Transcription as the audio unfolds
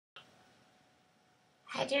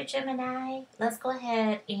Hi, dear Gemini. Let's go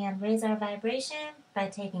ahead and raise our vibration by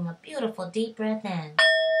taking a beautiful deep breath in.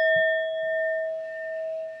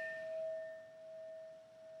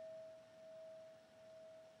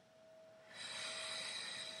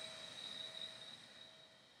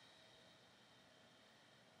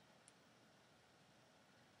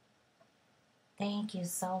 Thank you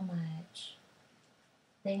so much.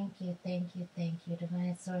 Thank you,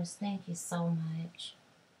 Divine Source. Thank you so much.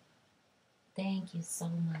 Thank you so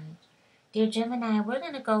much. Dear Gemini, we're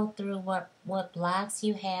going to go through what blocks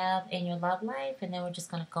you have in your love life, and then we're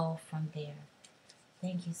just going to go from there.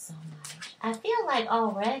 Thank you so much. I feel like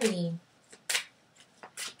already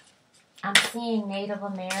I'm seeing Native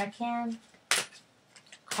American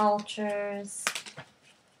cultures.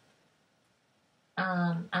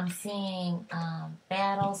 I'm seeing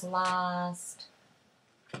battles lost.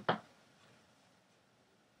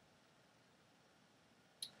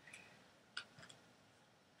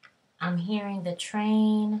 I'm hearing the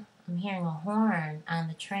train. I'm hearing a horn on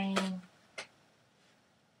the train.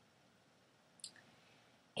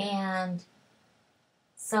 And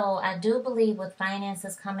so I do believe with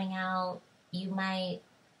finances coming out, you might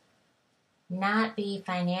not be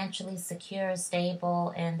financially secure,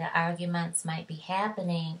 stable, and the arguments might be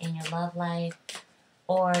happening in your love life.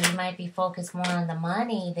 Or you might be focused more on the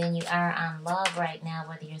money than you are on love right now,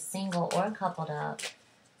 whether you're single or coupled up.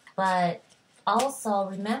 But also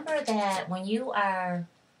remember that when you are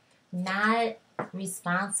not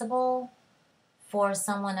responsible for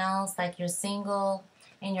someone else, like you're single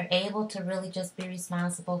and you're able to really just be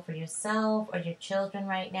responsible for yourself or your children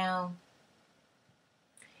right now,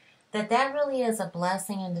 that really is a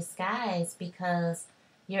blessing in disguise, because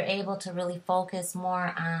you're able to really focus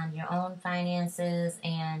more on your own finances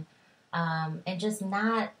and just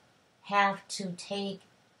not have to take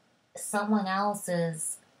someone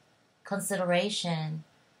else's consideration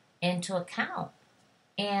into account.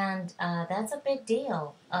 And that's a big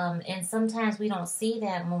deal. And sometimes we don't see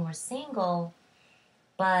that when we're single,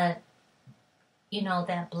 but you know,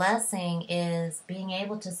 that blessing is being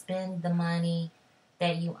able to spend the money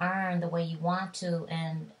that you earn the way you want to,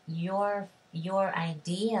 and your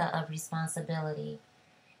idea of responsibility.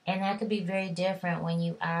 And that could be very different when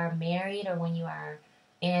you are married or when you are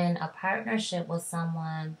in a partnership with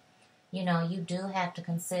someone. You know, you do have to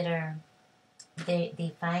consider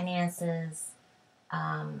the finances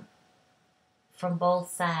from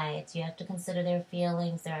both sides. You have to consider their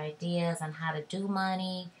feelings, their ideas on how to do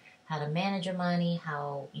money, how to manage your money,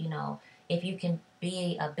 how, you know, if you can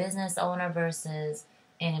be a business owner versus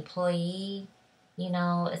an employee, you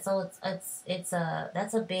know. So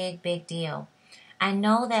that's a big deal. I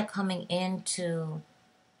know that coming into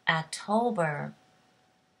October,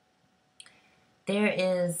 there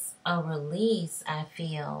is a release. I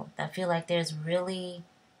feel like there's really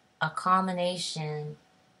a culmination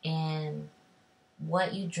in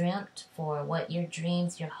what you dreamt for, what your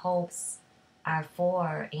dreams, your hopes are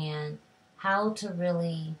for, and how to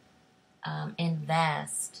really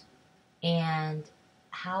invest, and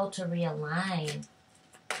how to realign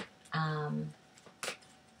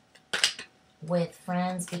with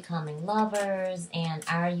friends becoming lovers, and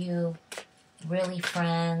are you really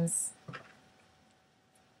friends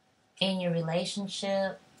in your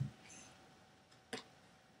relationship?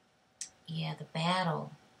 Yeah, the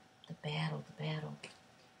battle.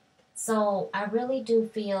 So I really do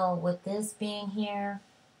feel with this being here,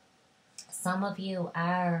 some of you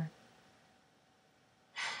are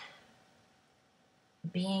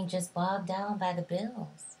being just bogged down by the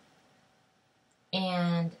bills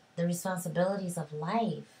and the responsibilities of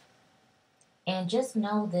life. And just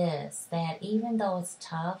know this, that even though it's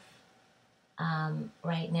tough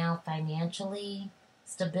right now financially,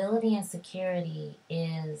 stability and security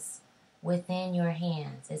is within your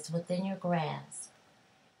hands. It's within your grasp.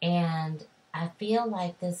 And I feel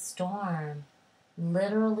like this storm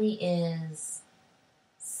literally is,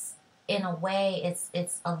 in a way,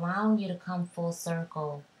 it's allowing you to come full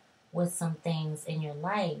circle with some things in your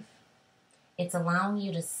life. It's allowing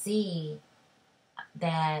you to see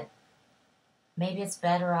that maybe it's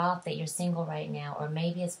better off that you're single right now, or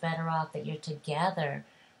maybe it's better off that you're together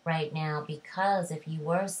right now, because if you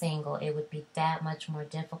were single, it would be that much more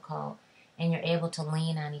difficult, and you're able to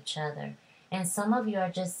lean on each other. And some of you are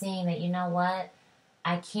just seeing that, you know what,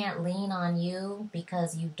 I can't lean on you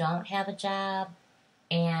because you don't have a job,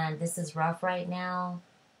 and this is rough right now,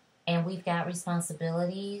 and we've got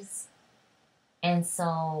responsibilities. And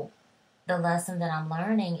so the lesson that I'm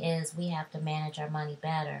learning is we have to manage our money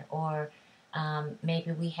better, or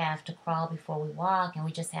maybe we have to crawl before we walk, and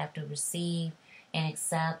we just have to receive and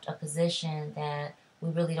accept a position that we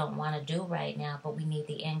really don't want to do right now, but we need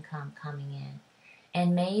the income coming in.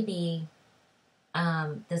 And maybe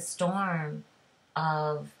the storm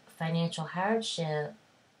of financial hardship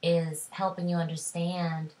is helping you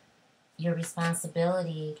understand your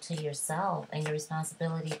responsibility to yourself and your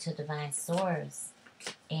responsibility to divine source.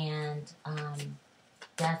 And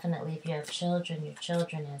definitely if you have children, your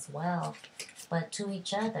children as well, but to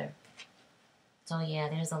each other. So yeah,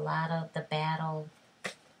 there's a lot of the battle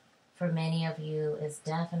for many of you is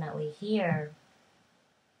definitely here.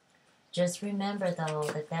 Just remember though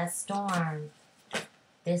that that storm,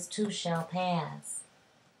 this too shall pass.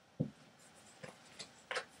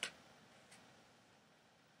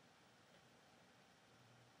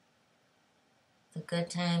 It's a good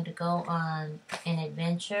time to go on an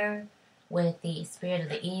adventure with the spirit of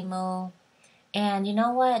the emu. And you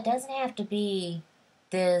know what? It doesn't have to be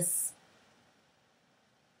this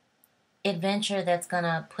adventure that's going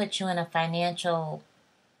to put you in a financial,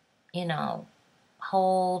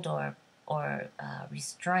 hold or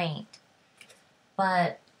restraint.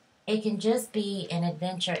 But it can just be an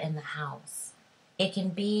adventure in the house. It can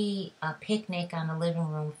be a picnic on the living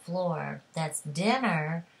room floor that's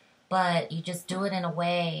dinner, but you just do it in a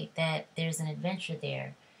way that there's an adventure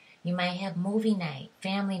there. You might have movie night,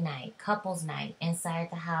 family night, couples night inside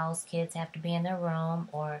the house. Kids have to be in their room,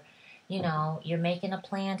 or, you're making a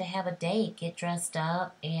plan to have a date. Get dressed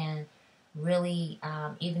up and really,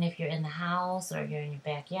 even if you're in the house or you're in your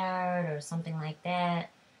backyard or something like that,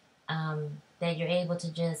 that you're able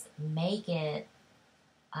to just make it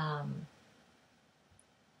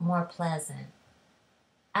more pleasant.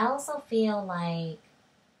 I also feel like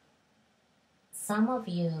some of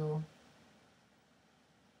you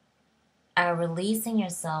are releasing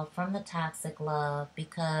yourself from the toxic love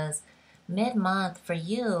because mid-month for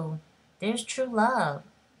you, there's true love.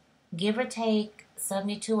 Give or take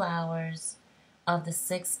 72 hours of the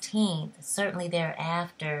 16th, certainly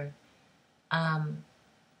thereafter,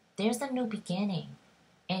 there's a new beginning.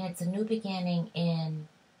 And it's a new beginning in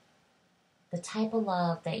the type of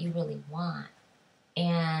love that you really want.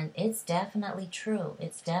 And it's definitely true.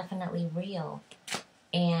 It's definitely real.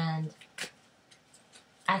 And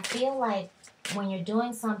I feel like when you're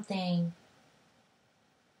doing something,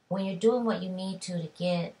 when you're doing what you need to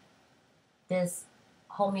get this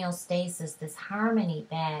homeostasis, this harmony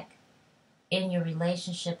back in your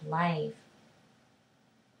relationship life,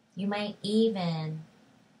 you might even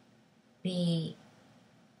be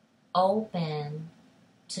open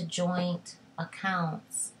to joint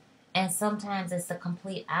accounts. And sometimes it's the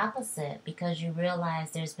complete opposite because you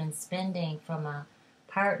realize there's been spending from a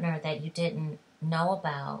partner that you didn't know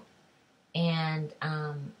about. And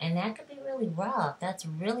that could be really rough. That's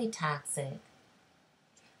really toxic.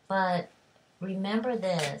 But remember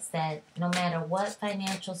this, that no matter what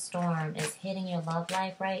financial storm is hitting your love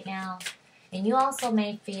life right now, and you also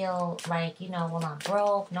may feel like, well, I'm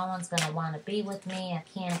broke. No one's going to want to be with me. I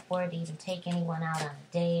can't afford to even take anyone out on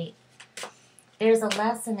a date. There's a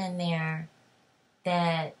lesson in there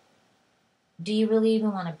that do you really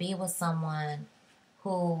even want to be with someone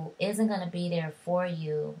who isn't going to be there for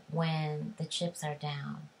you when the chips are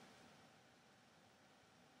down?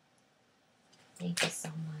 Thank you so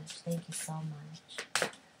much. Thank you so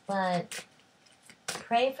much. But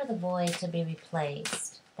pray for the void to be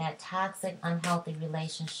replaced. That toxic, unhealthy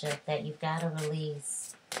relationship that you've got to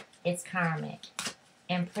release. It's karmic.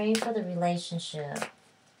 And pray for the relationship.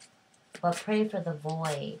 But pray for the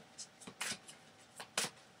void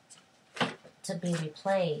to be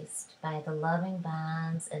replaced by the loving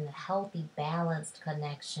bonds and the healthy, balanced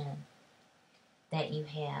connection that you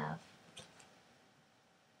have.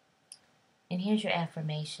 And here's your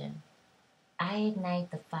affirmation. I ignite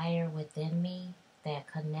the fire within me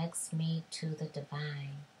that connects me to the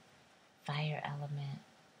divine fire element.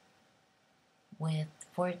 With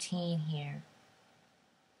 14 here.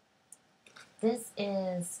 This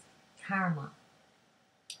is karma.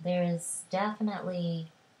 There is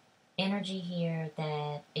definitely energy here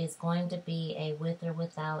that is going to be a with or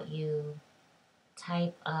without you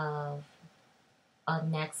type of a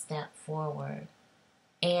next step forward.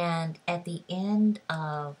 And at the end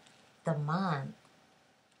of the month,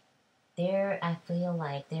 I feel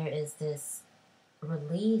like there is this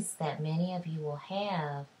release that many of you will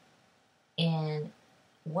have, and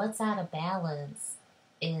what's out of balance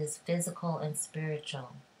is physical and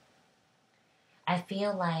spiritual. I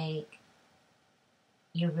feel like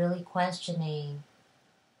you're really questioning,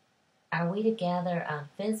 are we together on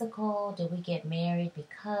physical? Did we get married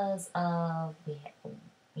because of,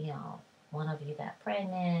 one of you got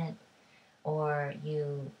pregnant? Or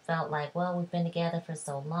you felt like, well, we've been together for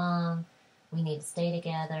so long. we need to stay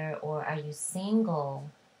together? Or are you single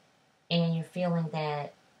and you're feeling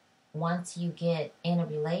that once you get in a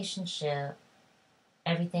relationship,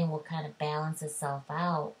 everything will kind of balance itself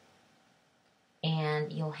out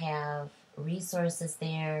and you'll have resources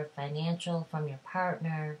there, financial from your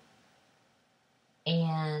partner,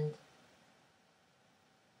 and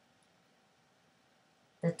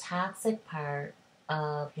the toxic part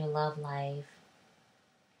of your love life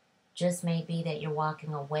just may be that you're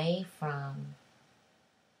walking away from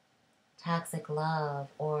toxic love,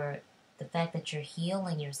 or the fact that you're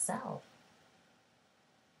healing yourself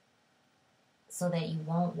so that you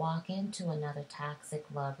won't walk into another toxic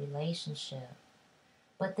love relationship.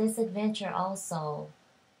 But this adventure also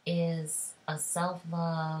is a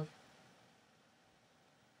self-love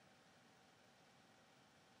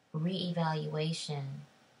reevaluation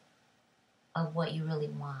of what you really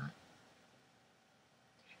want.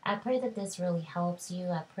 I pray that this really helps you.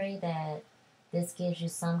 I pray that this gives you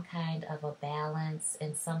some kind of a balance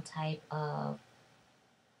and some type of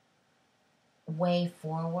way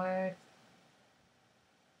forward.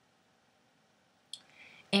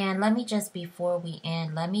 And let me just, before we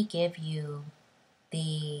end, let me give you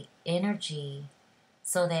the energy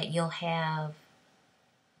so that you'll have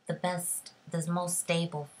the best, the most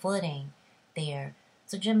stable footing there.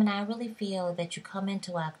 So Gemini, I really feel that you come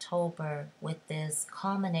into October with this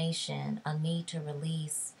culmination, a need to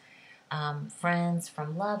release friends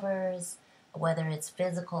from lovers, whether it's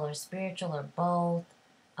physical or spiritual or both,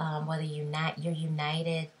 whether you're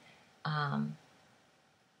united,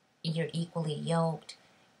 you're equally yoked,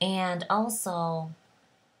 and also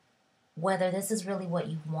whether this is really what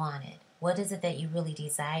you wanted. What is it that you really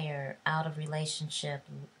desire out of relationship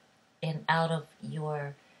and out of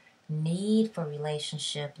your need for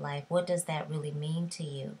relationship life? What does that really mean to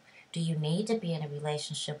you? Do you need to be in a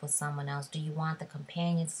relationship with someone else? Do you want the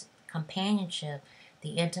companionship, the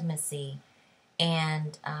intimacy,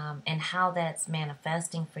 and how that's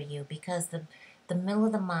manifesting for you? Because the middle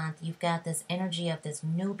of the month, you've got this energy of this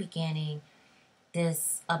new beginning,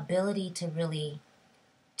 this ability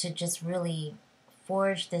to just really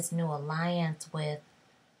forge this new alliance with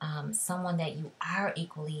someone that you are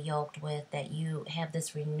equally yoked with, that you have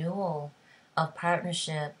this renewal of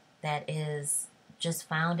partnership that is just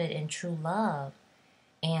founded in true love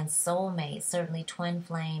and soulmate, certainly twin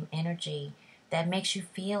flame energy that makes you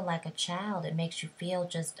feel like a child. It makes you feel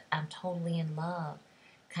just, I'm totally in love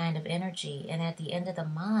kind of energy. And at the end of the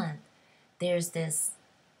month, there's this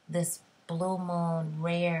blue moon,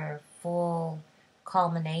 rare, full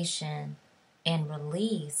culmination and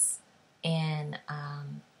release in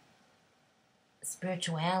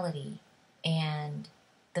spirituality and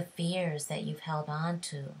the fears that you've held on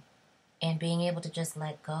to, and being able to just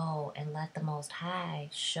let go and let the Most High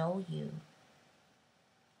show you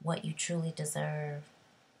what you truly deserve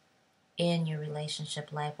in your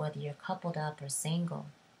relationship life, whether you're coupled up or single.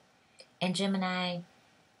 And Gemini,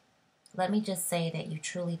 let me just say that you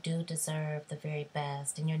truly do deserve the very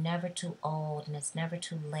best, and you're never too old and it's never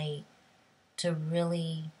too late to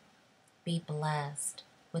really be blessed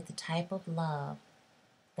with the type of love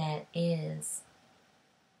that is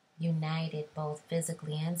united both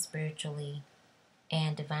physically and spiritually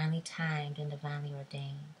and divinely timed and divinely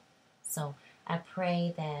ordained. So I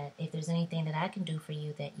pray that if there's anything that I can do for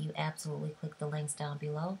you, that you absolutely click the links down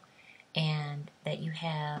below, and that you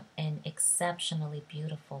have an exceptionally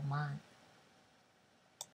beautiful month.